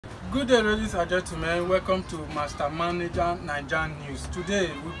Good day, ladies and gentlemen. Welcome to Master Manager Nigerian News.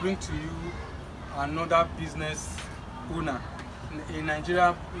 Today, we bring to you another business owner, a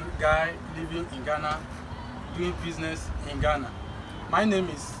Nigerian guy living in Ghana, doing business in Ghana. My name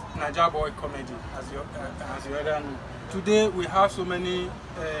is Naija Boy Comedy, as you already know. Today, we have so many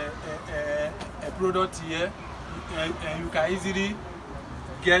products here, and you can easily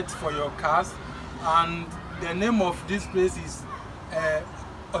get for your cars. And the name of this place is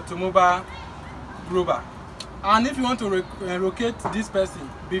Automobile Global. And if you want to locate this person,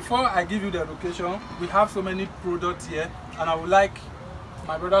 before I give you the location, we have so many products here, and I would like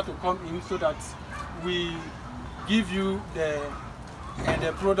my brother to come in so that we give you the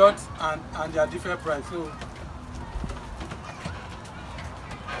products and their different price. So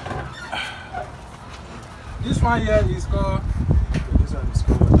this one here is called. This one is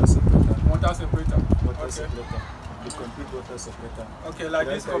called water separator. Water separator. Water separator. The complete water separator. Okay, like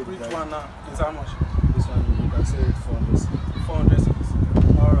this complete one now is how much? This one you can say it's 400. 400 cities.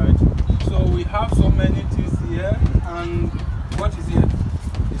 Alright. So we have so many things here, and what is here?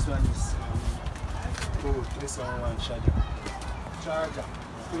 This one is 371 charger. Charger.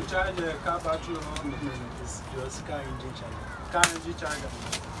 To charge a car battery or No, it's just car engine charger. car energy charger.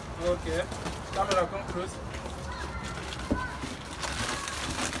 Okay. Camera, come close.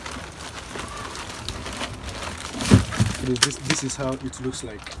 This is how it looks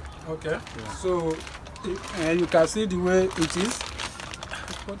like. Okay. Yeah. So you can see the way it is.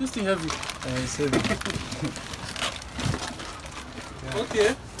 But this thing heavy. It's heavy. Yeah.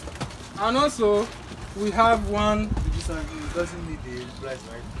 Okay. And also we have one. This one doesn't need the price,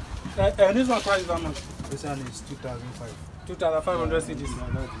 right? This one price is how much? This one is 2,500. 2,500 CDs. No,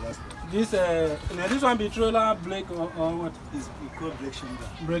 not the last one. This one be trailer, brake or what? It's called brake chamber.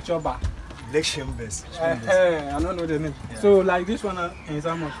 Brake chamber. Brake chambers. I don't know the name. Yeah. So like this one is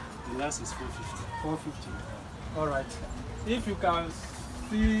how much? The last is 450. 450. All right. If you can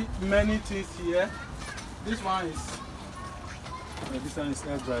see many things here, this one is This one is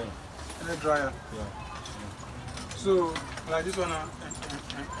air dryer. air dryer. Yeah. So like this one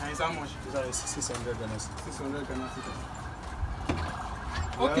is how much? This one is 600 Ghana. 600 Ghana cedis.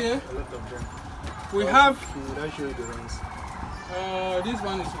 We Okay. have a lot of them. We have Will I show you the ones? this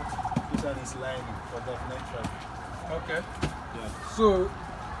one is what? This one is lining for the night traffic. Okay. Yeah. So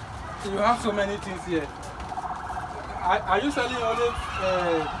you have so many things here. Are you selling only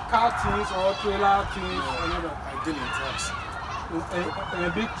car things or trailer things? I deal in trucks. In a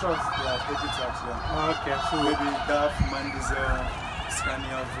big trucks? Yeah, heavy trucks, yeah. Okay, so Maybe DAF, Mandizel,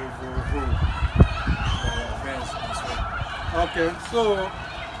 Scania, Volvo, Benz as well. okay, so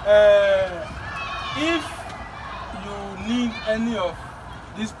if you need any of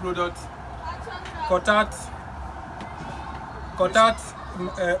these products, contact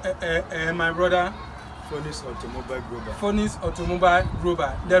my brother Phonix Automobile Global. Phonix Automobile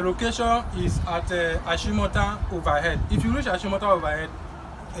Global. The location is at Achimota Overhead. If you reach Achimota Overhead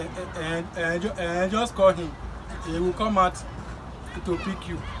and just call him, he will come out to pick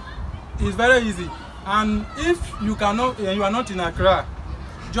you. It's very easy. And if you cannot, you are not in Accra,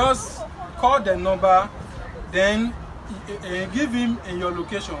 just call the number, then give him your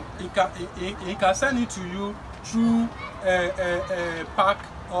location. He can send it to you through a park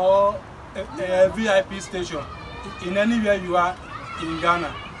or a VIP station in anywhere you are in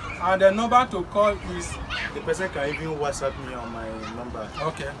Ghana. And the number to call is... The person can even WhatsApp me on my number.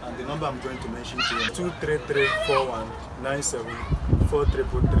 Okay. And the number I'm going to mention to you is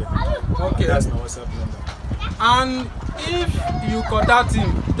 233-4197-4333. Okay. That's my WhatsApp number. And if you contact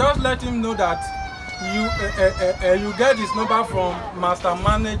him, just let him know that you get his number from Master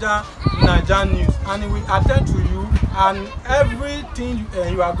Manager Nigerian News, and he will attend to you, and everything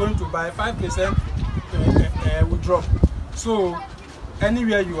you are going to buy, 5% will drop. So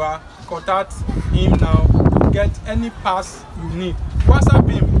anywhere you are, contact him now to get any pass you need. WhatsApp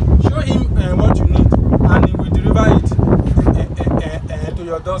him, show him what you need, and he will deliver it to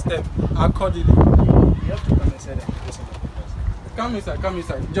your doorstep accordingly. You have to come inside and listen to the person. Come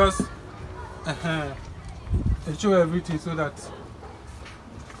inside. Just show everything so that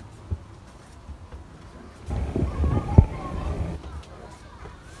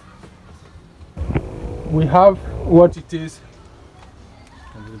we have what it is.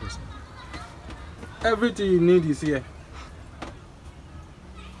 Everything you need is here.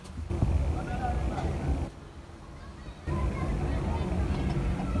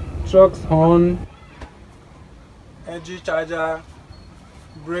 Truck's horn, engine charger,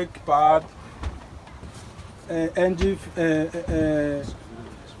 brake pad, engine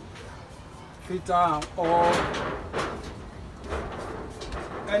filter and all,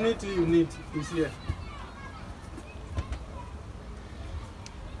 anything you need is here.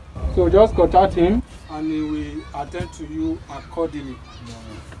 So just contact him and he will attend to you accordingly.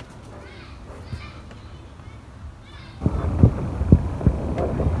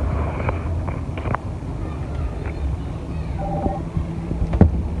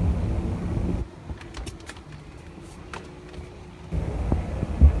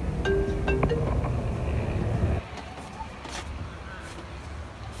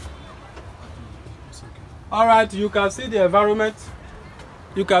 All right, you can see the environment.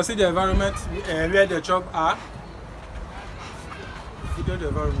 You can see the environment where the truck are. Video the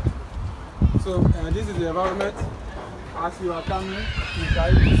environment. So this is the environment. As you are coming, you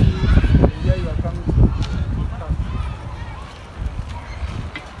can see where you are coming to.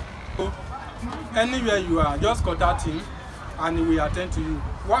 So anywhere you are, just contact him and he will attend to you.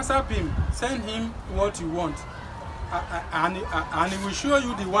 WhatsApp him, send him what you want. And he will show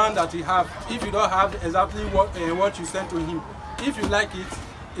you the one that you have. If you don't have exactly what you sent to him, if you like it,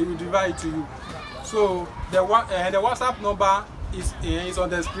 he will deliver it to you. So the WhatsApp number is on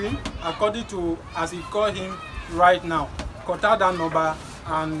the screen according to as you call him right now. Contact that number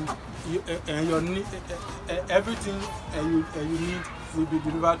and your everything you need will be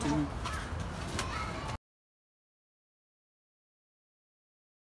delivered to you.